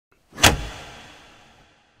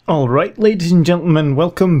Alright, ladies and gentlemen,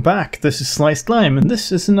 welcome back. This is slicedlime, and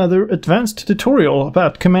this is another advanced tutorial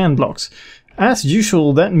about command blocks. As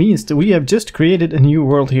usual, that means that we have just created a new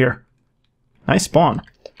world here. Nice spawn.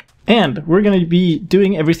 And we're going to be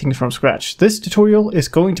doing everything from scratch. This tutorial is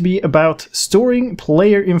going to be about storing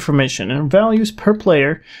player information and values per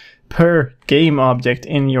player per game object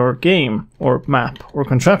in your game, or map, or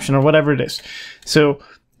contraption, or whatever it is. So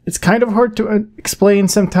it's kind of hard to explain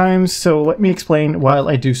sometimes, so let me explain while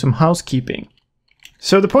I do some housekeeping.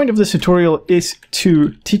 So the point of this tutorial is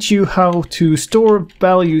to teach you how to store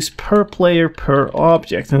values per player per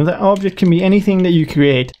object. And that object can be anything that you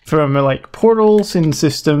create, from like portals in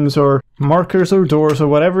systems, or markers or doors, or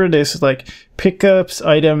whatever it is, like pickups,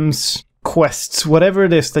 items, quests, whatever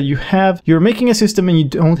it is that you have. You're making a system and you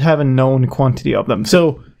don't have a known quantity of them.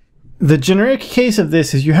 So the generic case of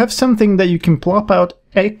this is you have something that you can plop out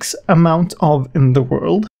X amount of in the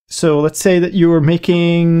world. So let's say that you're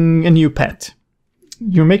making a new pet.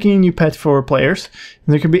 You're making a new pet for players.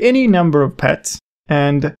 And there could be any number of pets.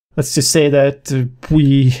 And let's just say that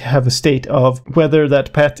we have a state of whether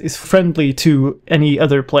that pet is friendly to any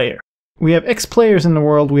other player. We have X players in the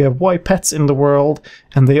world, we have Y pets in the world,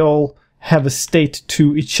 and they all have a state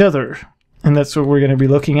to each other. And that's what we're going to be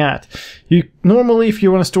looking at. Normally, if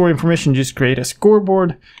you want to store information, just create a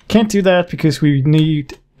scoreboard. Can't do that because we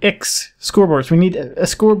need X scoreboards. We need a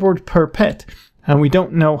scoreboard per pet, and we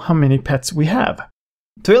don't know how many pets we have.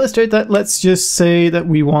 To illustrate that, let's just say that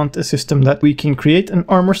we want a system that we can create an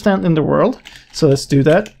armor stand in the world. So let's do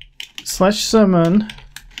that. /summon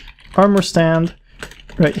armor stand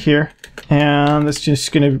right here. And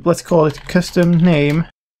let's call it custom name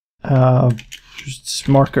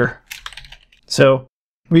marker. So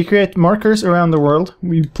we create markers around the world,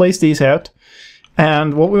 we place these out,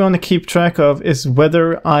 and what we want to keep track of is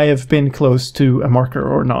whether I have been close to a marker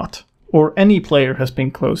or not, or any player has been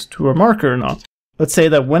close to a marker or not. Let's say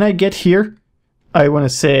that when I get here, I want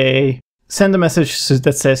to send a message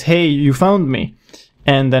that says, hey, you found me.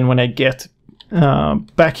 And then when I get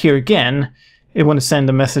back here again, I want to send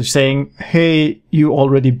a message saying, hey, you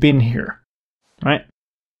already been here, right?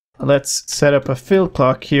 Let's set up a fill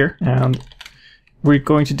clock here, and we're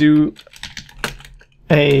going to do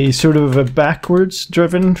a sort of a backwards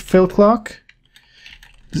driven fill clock.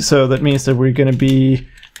 So that means that we're going to be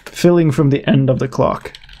filling from the end of the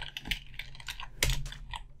clock.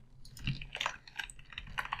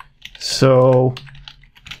 So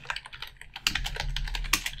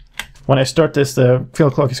when I start this, the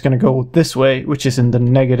fill clock is going to go this way, which is in the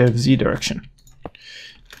negative Z direction.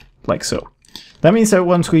 Like so. That means that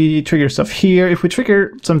once we trigger stuff here, if we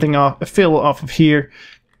trigger something off, a fill off of here,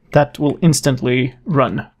 that will instantly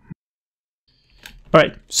run.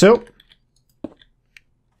 Alright, so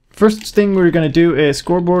first thing we're going to do is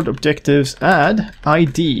scoreboard objectives add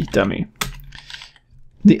ID dummy.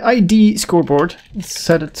 The ID scoreboard, let's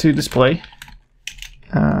set it to display.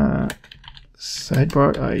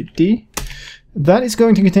 Sidebar ID. That is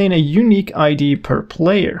going to contain a unique ID per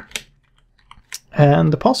player.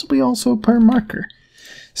 And possibly also per marker.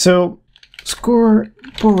 So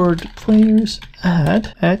scoreboard players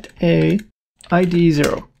add at a ID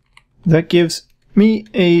 0. That gives me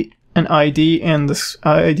an ID and the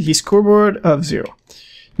ID scoreboard of 0.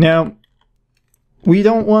 Now we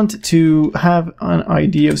don't want to have an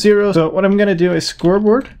ID of 0, so what I'm going to do is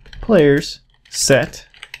scoreboard players set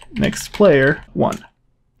next player 1.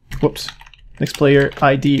 Whoops, next player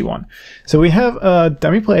ID 1. So we have a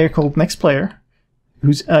dummy player called next player,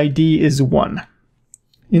 whose ID is 1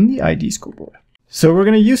 in the ID scoreboard. So we're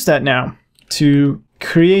going to use that now to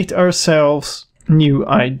create ourselves new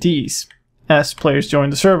IDs as players join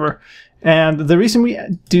the server. And the reason we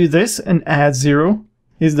do this and add 0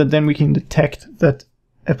 is that then we can detect that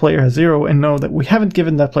a player has 0 and know that we haven't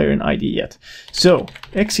given that player an ID yet. So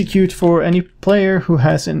execute for any player who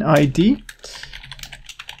has an ID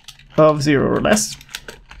of 0 or less.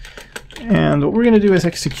 And what we're going to do is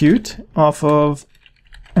execute off of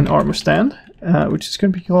an armor stand, which is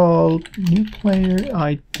going to be called new player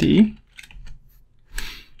ID.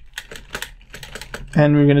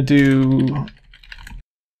 And we're going to do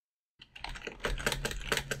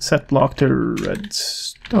set block to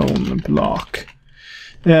redstone block.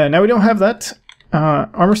 Now we don't have that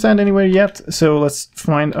armor stand anywhere yet, so let's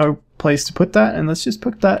find a place to put that, and let's just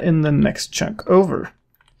put that in the next chunk over.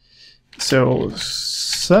 So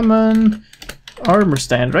summon armor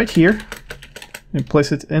stand right here. And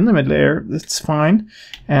place it in the middle there, that's fine.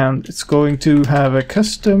 And it's going to have a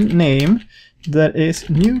custom name that is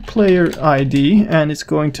new player ID, and it's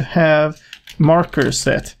going to have marker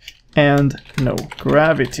set and no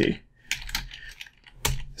gravity.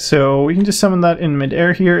 So we can just summon that in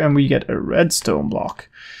midair here and we get a redstone block.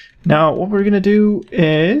 Now what we're going to do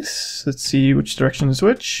is, let's see which direction is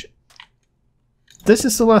which. This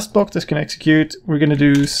is the last block this can execute. We're going to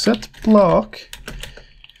do set block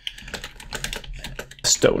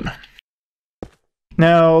stone.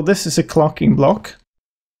 Now this is a clocking block.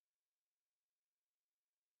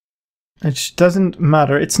 It doesn't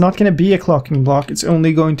matter. It's not going to be a clocking block. It's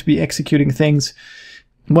only going to be executing things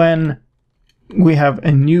when we have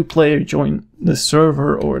a new player join the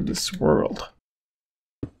server or this world.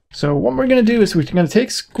 So what we're going to do is we're going to take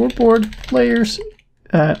Scoreboard players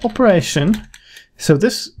operation. So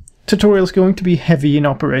this tutorial is going to be heavy in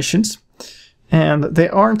operations, and they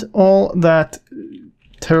aren't all that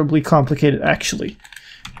terribly complicated actually.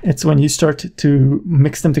 It's when you start to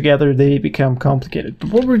mix them together they become complicated.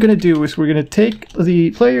 But what we're going to do is we're going to take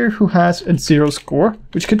the player who has a 0 score,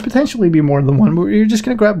 which could potentially be more than one, but we're just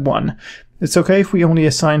going to grab one. It's okay if we only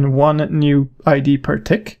assign one new ID per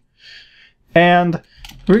tick. And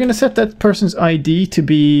we're going to set that person's ID to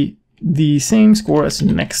be the same score as the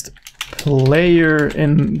next player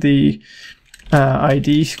in the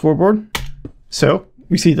ID scoreboard. So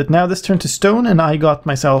we see that now this turned to stone and I got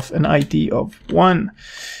myself an ID of 1.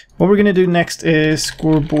 What we're going to do next is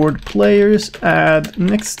Scoreboard players add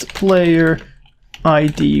next player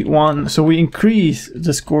ID 1. So we increase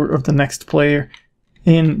the score of the next player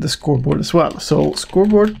in the scoreboard as well. So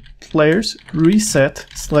Scoreboard players reset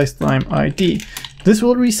slicedlime ID. This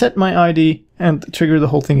will reset my ID and trigger the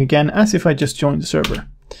whole thing again as if I just joined the server.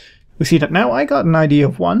 We see that now I got an ID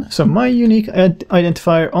of 1, so my unique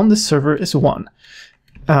identifier on this server is 1.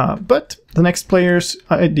 But the next player's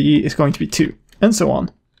ID is going to be 2, and so on.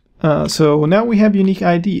 So now we have unique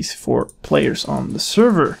IDs for players on the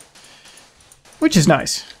server, which is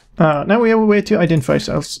nice. Now we have a way to identify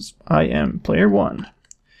ourselves. I am player 1.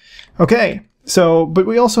 Okay, so, but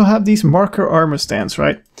we also have these marker armor stands,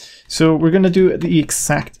 right? So we're going to do the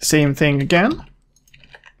exact same thing again.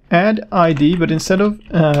 Add ID, but instead of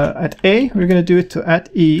at A, we're going to do it to at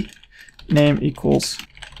E, name equals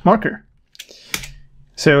marker.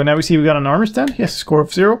 So now we see we got an armor stand, yes, score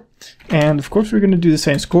of 0. And of course we're going to do the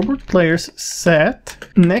same. Scoreboard players set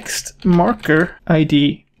next marker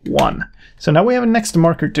ID 1. So now we have a next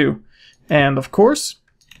marker 2. And of course,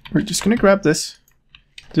 we're just going to grab this,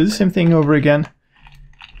 do the same thing over again.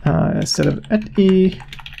 Instead of at E,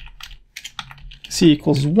 C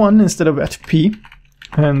equals 1 instead of at P.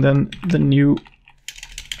 And then the new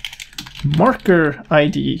marker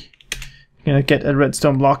ID, going to get a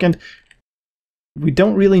redstone block. And we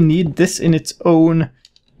don't really need this in its own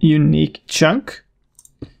unique chunk,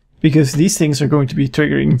 because these things are going to be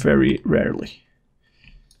triggering very rarely.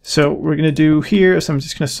 So we're going to do here, so I'm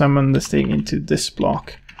just going to summon this thing into this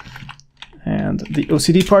block. And the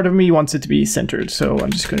OCD part of me wants it to be centered, so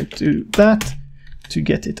I'm just going to do that to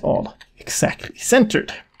get it all exactly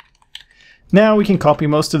centered. Now we can copy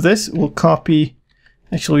most of this. We'll copy,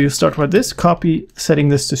 actually we'll start with this, copy setting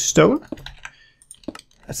this to stone.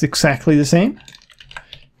 That's exactly the same.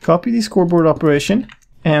 Copy the scoreboard operation,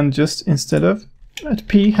 and just instead of at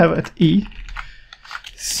P, have at E,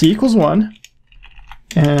 C equals 1,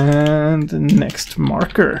 and the next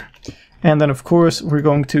marker. And then of course we're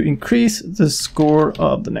going to increase the score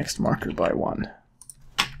of the next marker by 1.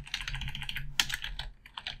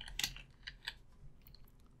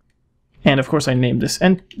 And of course I named this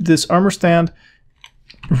and this armor stand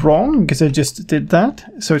wrong because I just did that.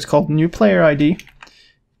 So it's called new player ID.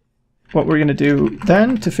 What we're going to do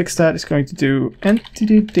then to fix that is going to do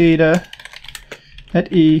entity data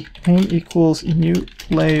at E, name equals new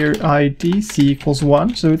player ID, C equals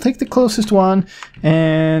 1. So we'll take the closest one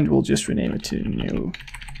and we'll just rename it to new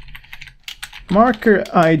marker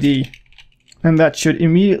ID. And that should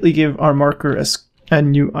immediately give our marker a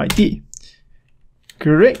new ID.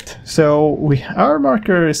 Great. So our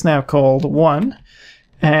marker is now called 1.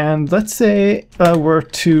 And let's say I were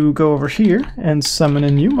to go over here and summon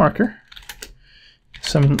a new marker.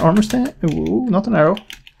 Summon an armor stand. Ooh, not an arrow.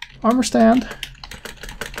 Armor stand.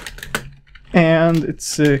 And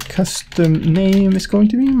its custom name is going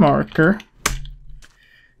to be marker.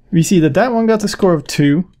 We see that that one got a score of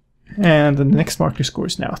 2. And the next marker score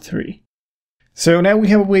is now 3. So now we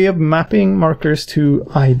have a way of mapping markers to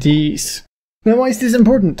IDs. Now why is this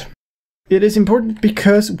important? It is important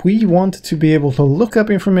because we want to be able to look up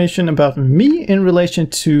information about me in relation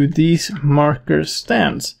to these marker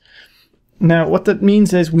stands. Now what that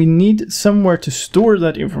means is we need somewhere to store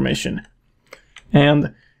that information.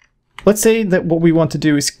 And let's say that what we want to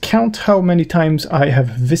do is count how many times I have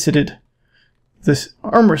visited this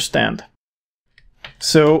armor stand.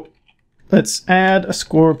 So let's add a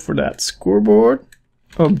score for that. Scoreboard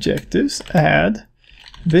objectives add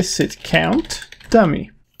visit count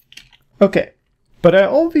dummy. Okay, but I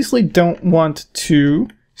obviously don't want to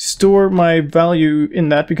store my value in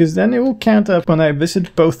that because then it will count up when I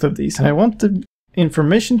visit both of these, and I want the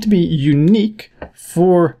information to be unique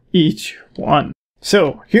for each one.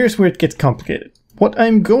 So here's where it gets complicated. What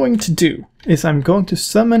I'm going to do is I'm going to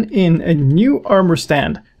summon in a new armor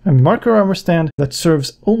stand, a marker armor stand that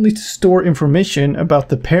serves only to store information about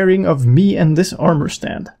the pairing of me and this armor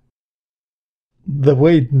stand. The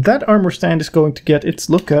way that armor stand is going to get its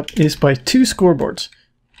lookup is by two scoreboards.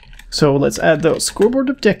 So let's add those. Scoreboard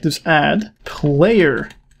objectives add player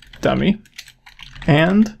dummy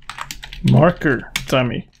and marker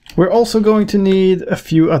dummy. We're also going to need a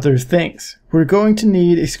few other things. We're going to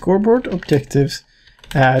need a scoreboard objectives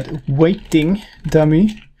add weighting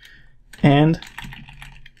dummy and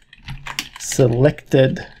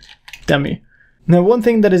selected dummy. Now, one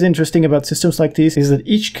thing that is interesting about systems like these is that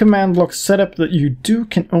each command block setup that you do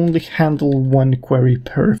can only handle one query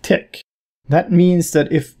per tick. That means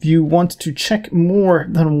that if you want to check more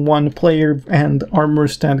than one player and armor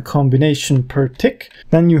stand combination per tick,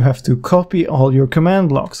 then you have to copy all your command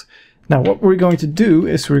blocks. Now, what we're going to do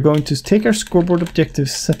is we're going to take our scoreboard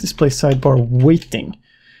objectives, set display sidebar weighting.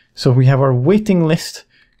 So we have our weighting list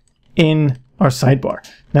in our sidebar.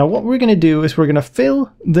 Now, what we're going to do is we're going to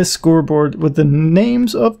fill this scoreboard with the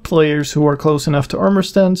names of players who are close enough to armor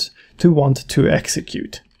stands to want to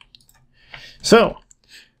execute. So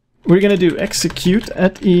we're going to do execute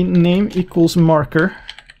at e name equals marker.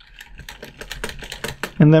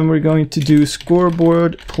 And then we're going to do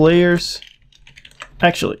scoreboard players.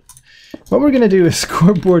 Actually, what we're going to do is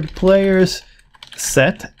scoreboard players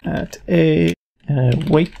set at a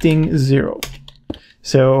weighting 0.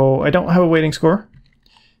 So I don't have a weighting score.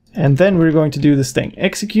 And then we're going to do this thing.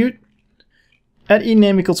 Execute at e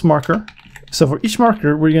name equals marker. So for each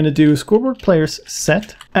marker, we're going to do scoreboard players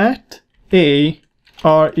set at a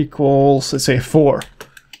r equals, let's say 4,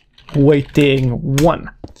 weighting 1.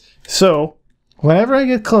 So whenever I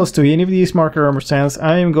get close to any of these marker armor stands,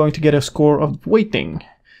 I am going to get a score of weighting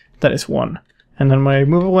that is 1. And then when I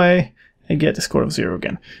move away, I get a score of 0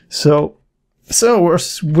 again. So our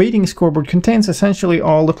weighting scoreboard contains essentially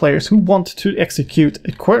all the players who want to execute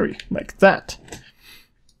a query like that.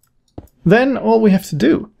 Then all we have to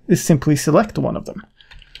do is simply select one of them.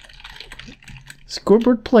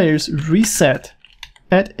 Scoreboard players reset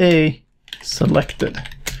at a selected.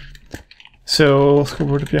 So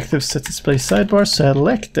scoreboard objectives set display sidebar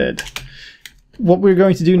selected. What we're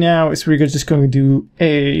going to do now is we're just going to do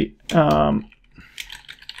a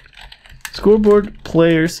scoreboard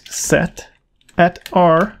players set at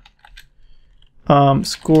r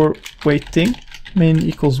score weighting min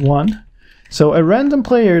equals 1. So a random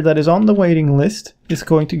player that is on the waiting list is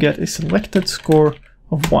going to get a selected score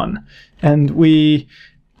of 1. And we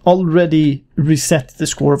already reset the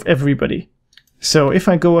score of everybody. So if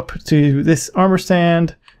I go up to this armor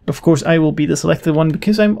stand, of course I will be the selected one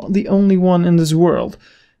because I'm the only one in this world.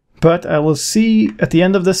 But I will see at the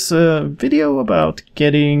end of this video about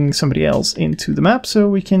getting somebody else into the map so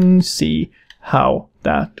we can see how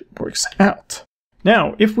that works out.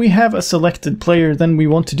 Now, if we have a selected player, then we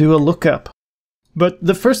want to do a lookup. But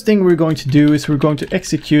the first thing we're going to do is we're going to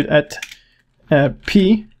execute at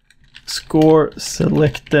p score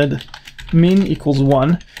selected min equals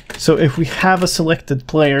 1. So if we have a selected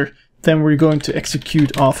player, then we're going to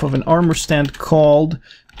execute off of an armor stand called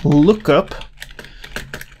lookup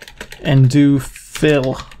and do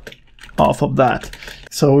fill off of that.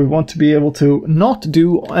 So we want to be able to not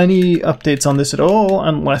do any updates on this at all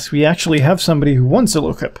unless we actually have somebody who wants a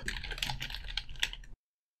lookup.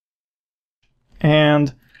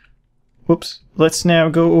 And whoops, let's now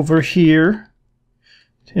go over here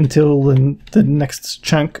until the next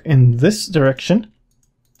chunk in this direction.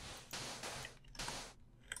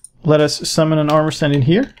 Let us summon an armor stand in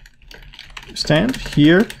here. Stand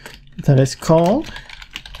here that is called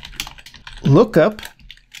lookup,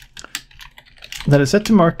 that is set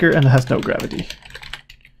to marker and has no gravity.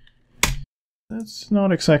 That's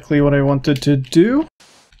not exactly what I wanted to do.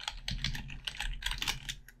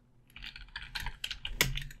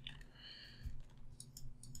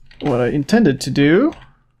 What I intended to do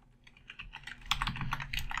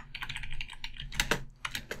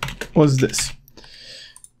was this.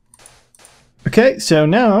 Okay, so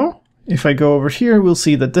now if I go over here, we'll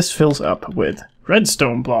see that this fills up with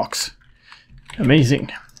redstone blocks.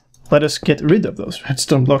 Amazing. Let us get rid of those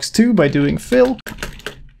redstone blocks too by doing fill.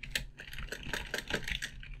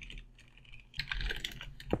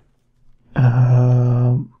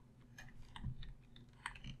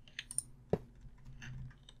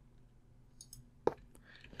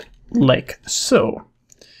 like so.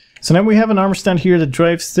 So now we have an armor stand here that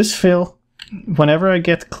drives this fill. Whenever I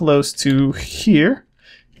get close to here,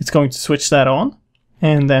 it's going to switch that on,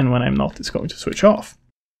 and then when I'm not, it's going to switch off.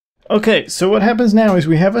 Okay, so what happens now is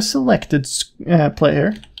we have a selected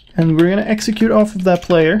player, and we're going to execute off of that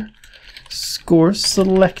player. Score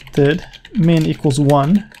selected min equals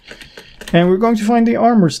 1, and we're going to find the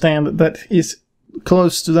armor stand that is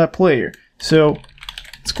close to that player. So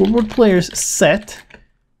scoreboard players set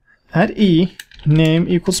at E, name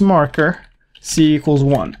equals marker, C equals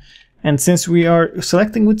 1. And since we are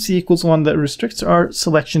selecting with C equals 1, that restricts our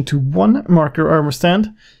selection to one marker armor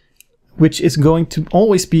stand, which is going to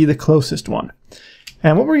always be the closest one.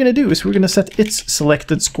 And what we're going to do is we're going to set its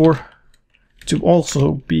selected score to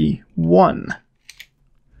also be 1.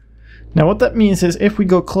 Now what that means is if we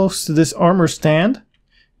go close to this armor stand,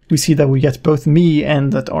 we see that we get both me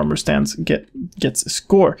and that armor stand gets a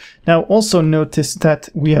score. Now also notice that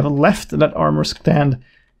we have left that armor stand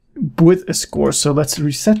with a score, so let's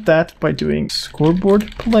reset that by doing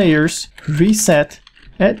scoreboard players reset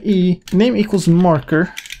at E, name equals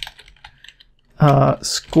marker,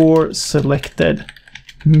 score selected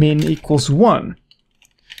min equals 1.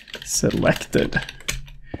 Selected.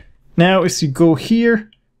 Now as you go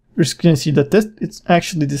here, we're going to see that it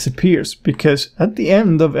actually disappears, because at the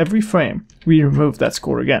end of every frame we remove that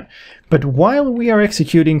score again. But while we are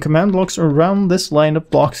executing command blocks around this line of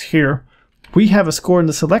blocks here, we have a score in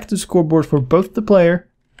the selected scoreboard for both the player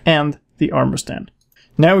and the armor stand.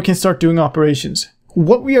 Now we can start doing operations.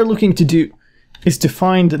 What we are looking to do is to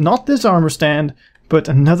find not this armor stand, but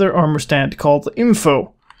another armor stand called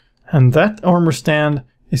info. And that armor stand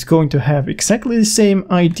is going to have exactly the same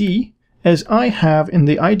ID as I have in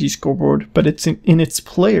the ID scoreboard, but it's in its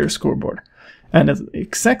player scoreboard. And it's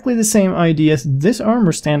exactly the same ID as this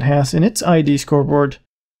armor stand has in its ID scoreboard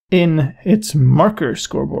in its marker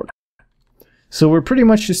scoreboard. So we're pretty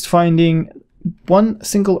much just finding one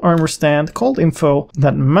single armor stand called info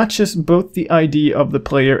that matches both the ID of the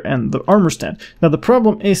player and the armor stand. Now the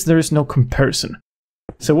problem is there is no comparison.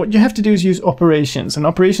 So what you have to do is use operations, and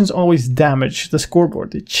operations always damage the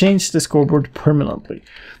scoreboard. They change the scoreboard permanently.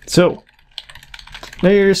 So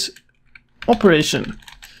players operation,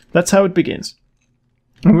 that's how it begins.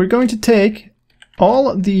 And we're going to take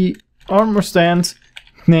all the armor stands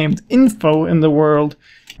named info in the world,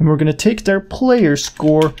 and we're going to take their player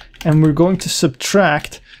score, and we're going to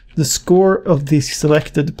subtract the score of the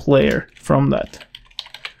selected player from that.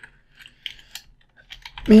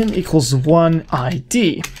 Min equals 1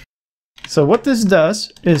 ID. So what this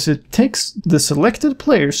does is it takes the selected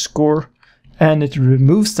player score and it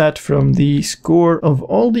removes that from the score of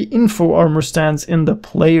all the info armor stands in the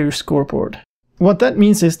player scoreboard. What that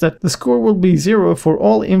means is that the score will be 0 for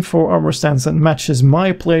all info armor stands that matches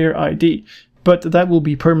my player ID. But that will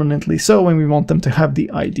be permanently so when we want them to have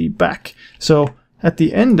the ID back. So at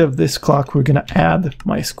the end of this clock, we're going to add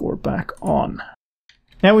my score back on.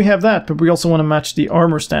 Now we have that, but we also want to match the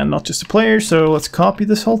armor stand, not just the player. So let's copy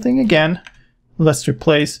this whole thing again. Let's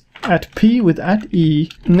replace at P with at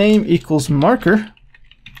E, name equals marker,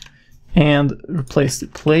 and replace the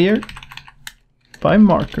player by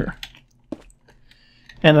marker.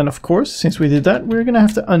 And then of course, since we did that, we're going to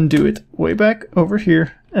have to undo it way back over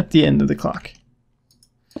here at the end of the clock.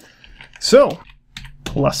 So,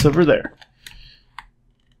 plus over there.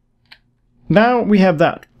 Now we have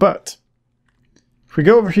that, but if we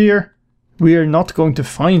go over here, we are not going to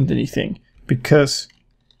find anything because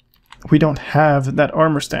we don't have that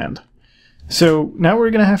armor stand. So now we're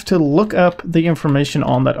going to have to look up the information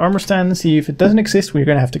on that armor stand and see if it doesn't exist. We're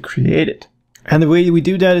going to have to create it. And the way we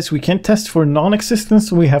do that is we can't test for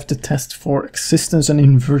non-existence, we have to test for existence and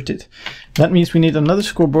invert it. That means we need another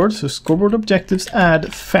scoreboard, so scoreboard objectives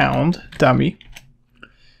add found dummy,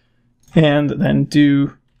 and then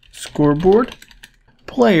do scoreboard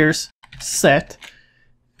players set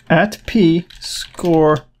at P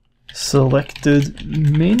score selected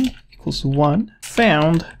min equals 1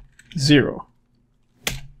 found 0.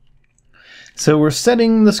 So we're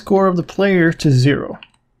setting the score of the player to 0.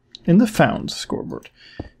 In the found scoreboard.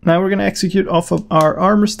 Now we're going to execute off of our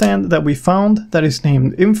armor stand that we found that is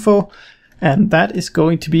named info, and that is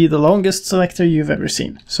going to be the longest selector you've ever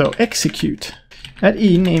seen. So execute at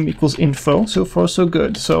E, name equals info. So far so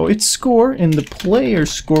good. So its score in the player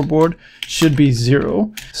scoreboard should be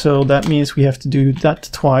 0. So that means we have to do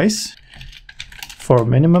that twice for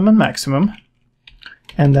minimum and maximum.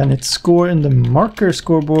 And then its score in the marker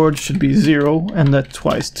scoreboard should be 0, and that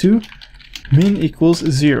twice too. Min equals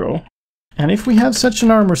 0. And if we have such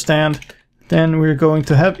an armor stand, then we're going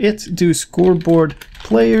to have it do scoreboard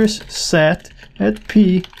players set at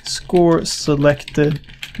P score selected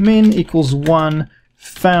min equals 1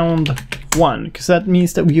 found 1, because that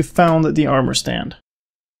means that we have found the armor stand.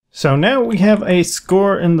 So now we have a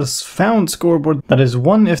score in the found scoreboard that is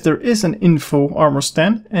 1 if there is an info armor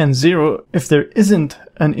stand and 0 if there isn't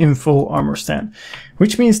an info armor stand,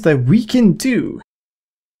 which means that we can do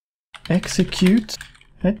execute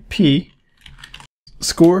at p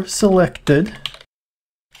score selected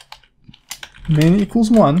min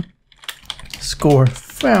equals 1 score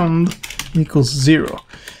found equals 0.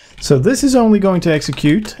 So this is only going to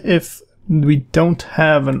execute if we don't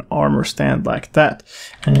have an armor stand like that.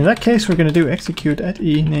 And in that case, we're going to do execute at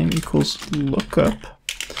e name equals lookup.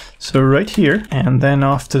 So right here, and then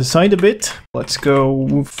off to the side a bit, let's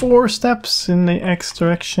go 4 steps in the x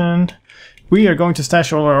direction. We are going to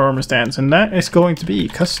stash all our armor stands, and that is going to be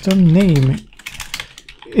custom name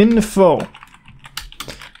info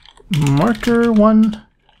marker 1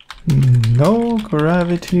 no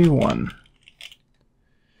gravity 1.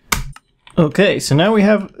 Okay, so now we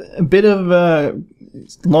have a bit of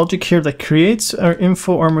logic here that creates our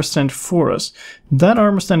info armor stand for us. That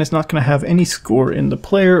armor stand is not going to have any score in the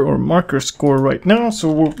player or marker score right now, so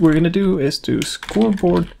what we're going to do is do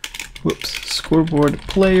scoreboard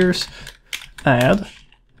players add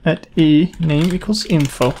at e name equals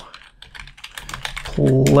info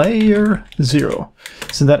player 0.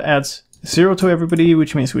 So that adds 0 to everybody,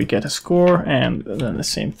 which means we get a score, and then the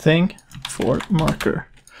same thing for marker.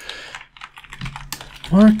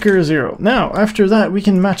 Marker 0. Now, after that, we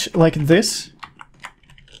can match like this,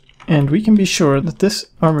 and we can be sure that this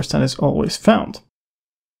armor stand is always found.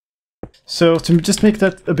 So to just make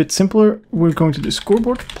that a bit simpler, we're going to do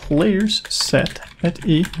scoreboard players set at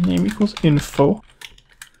e name equals info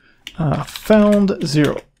found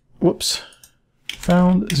 0. Whoops.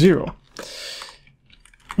 Found 0.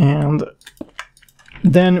 And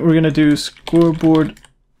then we're going to do scoreboard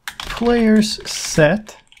players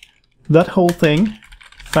set that whole thing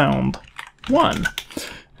found 1.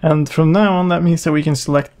 And from now on, that means that we can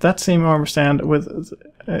select that same armor stand with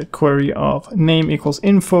a query of name equals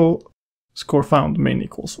info score found min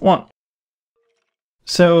equals 1.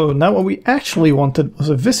 So now what we actually wanted was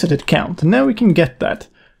a visited count, and now we can get that.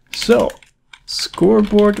 So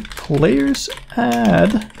scoreboard players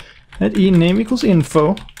add at e name equals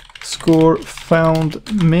info score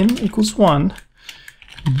found min equals 1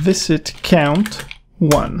 visit count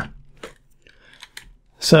 1.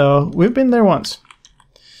 So we've been there once.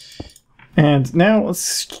 And now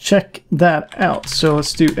let's check that out. So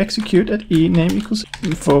let's do execute at e name equals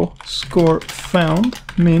info score found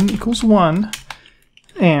min equals 1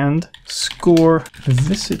 and score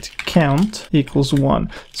visit count equals 1.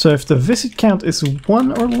 So if the visit count is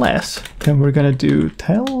 1 or less, then we're going to do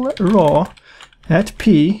tell raw at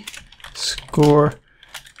p score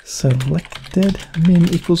selected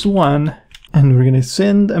min equals 1, and we're going to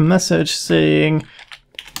send a message saying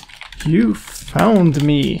you found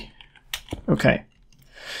me. Okay.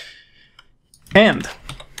 And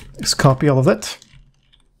let's copy all of that.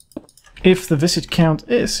 If the visit count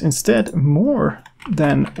is instead more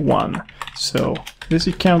than 1, so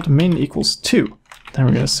visit count min equals 2, then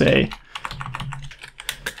we're going to say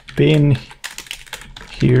been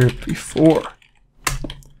here before.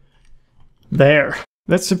 There.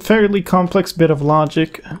 That's a fairly complex bit of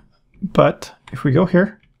logic, but if we go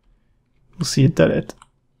here, we'll see that it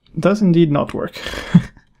does indeed not work.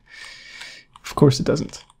 Of course it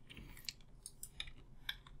doesn't.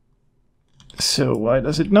 So why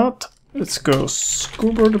does it not? Let's go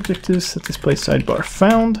scoreboard objectives, set display sidebar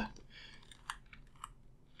found.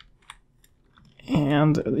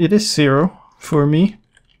 And it is 0 for me.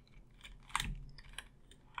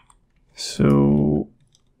 So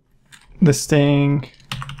this thing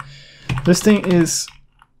is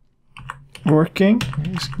working.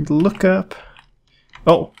 Just look up.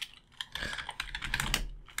 Oh.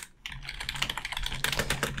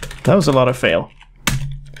 That was a lot of fail.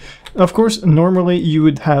 Of course, normally you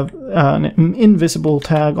would have an invisible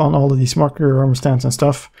tag on all of these marker armor stands and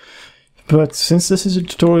stuff, but since this is a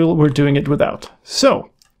tutorial, we're doing it without.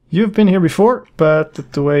 So, you've been here before, but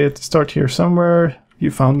the way to start here somewhere,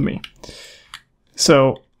 you found me.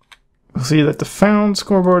 So, we'll see that the found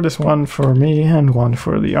scoreboard is 1 for me and 1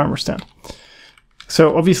 for the armor stand.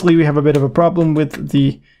 So, obviously we have a bit of a problem with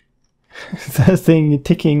the thing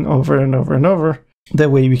ticking over and over and over. The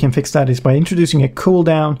way we can fix that is by introducing a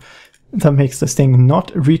cooldown that makes this thing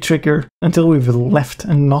not re-trigger until we've left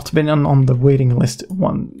and not been on the waiting list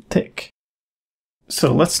 1 tick.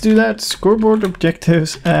 So let's do that. Scoreboard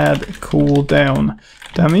objectives add cooldown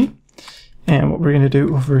dummy. And what we're going to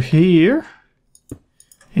do over here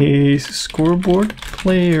is scoreboard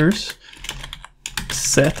players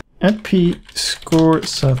set at p score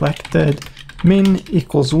selected min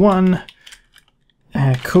equals 1,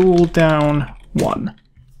 cooldown 1.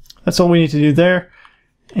 That's all we need to do there.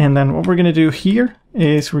 And then what we're going to do here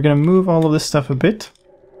is we're going to move all of this stuff a bit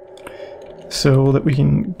so that we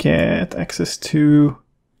can get access to...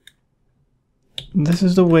 This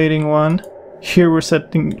is the waiting one. Here we're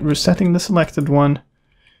setting the selected one.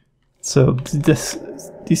 So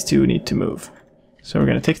these two need to move. So we're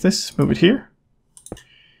going to take this, move it here.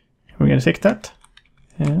 We're going to take that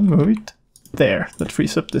and move it there. That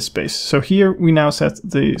frees up this space. So here we now set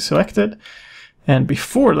the selected. And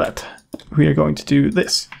before that, we are going to do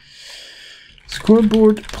this.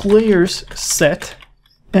 Scoreboard players set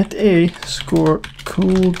at a score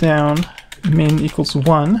cooldown min equals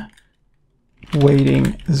 1,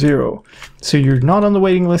 waiting 0. So you're not on the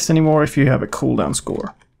waiting list anymore if you have a cooldown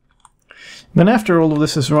score. Then after all of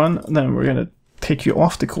this is run, then we're going to take you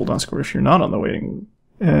off the cooldown score if you're not on the waiting.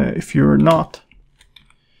 If you're not,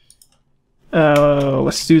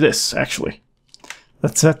 let's do this actually.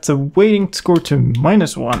 Let's set the waiting score to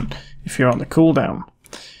 -1 if you're on the cooldown.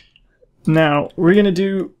 Now we're going to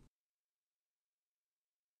do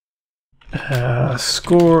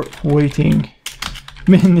score waiting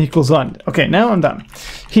min equals 1. Okay, now I'm done.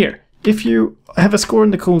 Here, if you have a score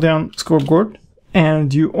in the cooldown scoreboard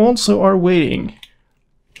and you also are waiting,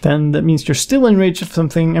 then that means you're still in range of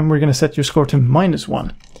something, and we're going to set your score to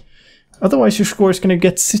 -1. Otherwise your score is going to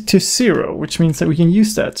get to 0, which means that we can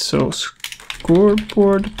use that. So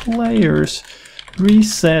scoreboard players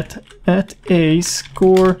reset at a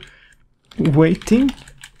score waiting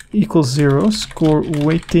equals 0, score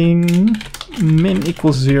waiting min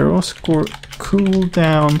equals 0, score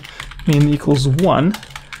cooldown min equals 1.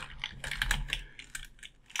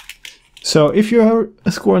 So if you have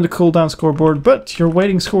a score on the cooldown scoreboard but your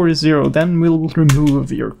waiting score is 0, then we'll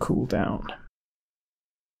remove your cooldown.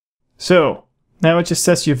 So now it just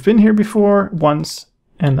says you've been here before once,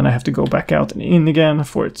 and then I have to go back out and in again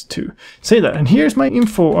for it to say that. And here's my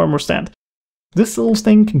info armor stand. This little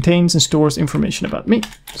thing contains and stores information about me.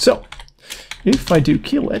 So if I do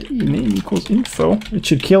kill at min equals info, it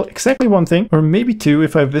should kill exactly one thing, or maybe two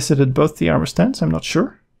if I visited both the armor stands, I'm not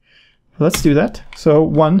sure. Let's do that. So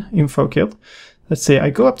 1 info killed. Let's say I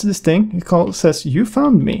go up to this thing, it says you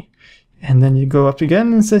found me. And then you go up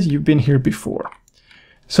again and it says you've been here before.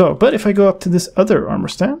 So, but if I go up to this other armor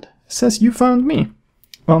stand, it says you found me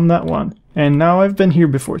on that one. And now I've been here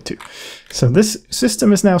before too. So this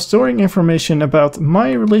system is now storing information about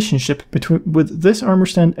my relationship with this armor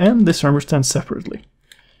stand and this armor stand separately.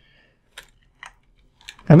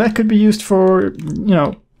 And that could be used for, you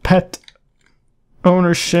know, pet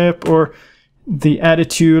ownership, or the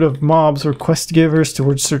attitude of mobs or quest givers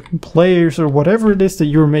towards certain players, or whatever it is that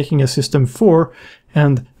you're making a system for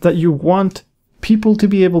and that you want people to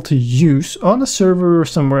be able to use on a server or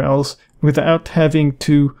somewhere else without having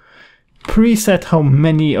to preset how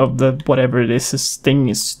many of the whatever it is this thing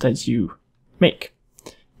is that you make.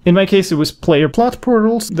 In my case it was player plot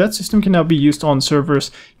portals. That system can now be used on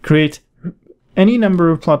servers, create any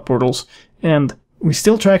number of plot portals, and we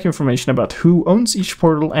still track information about who owns each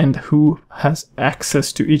portal and who has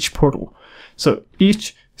access to each portal. So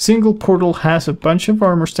each single portal has a bunch of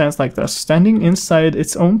armor stands like that standing inside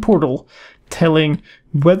its own portal, telling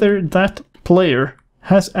whether that player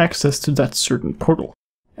has access to that certain portal.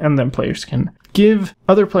 And then players can give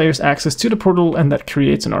other players access to the portal, and that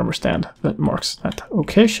creates an armor stand that marks that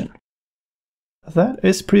location. That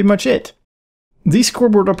is pretty much it. These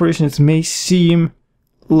scoreboard operations may seem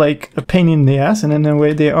like a pain in the ass, and in a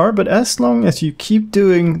way they are, but as long as you keep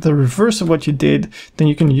doing the reverse of what you did, then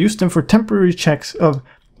you can use them for temporary checks of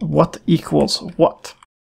what equals what.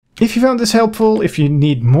 If you found this helpful, if you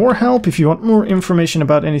need more help, if you want more information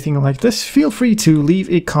about anything like this, feel free to leave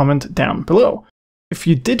a comment down below. If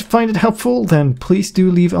you did find it helpful, then please do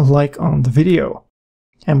leave a like on the video.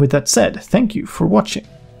 And with that said, thank you for watching,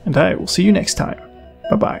 and I will see you next time.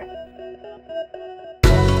 Bye bye.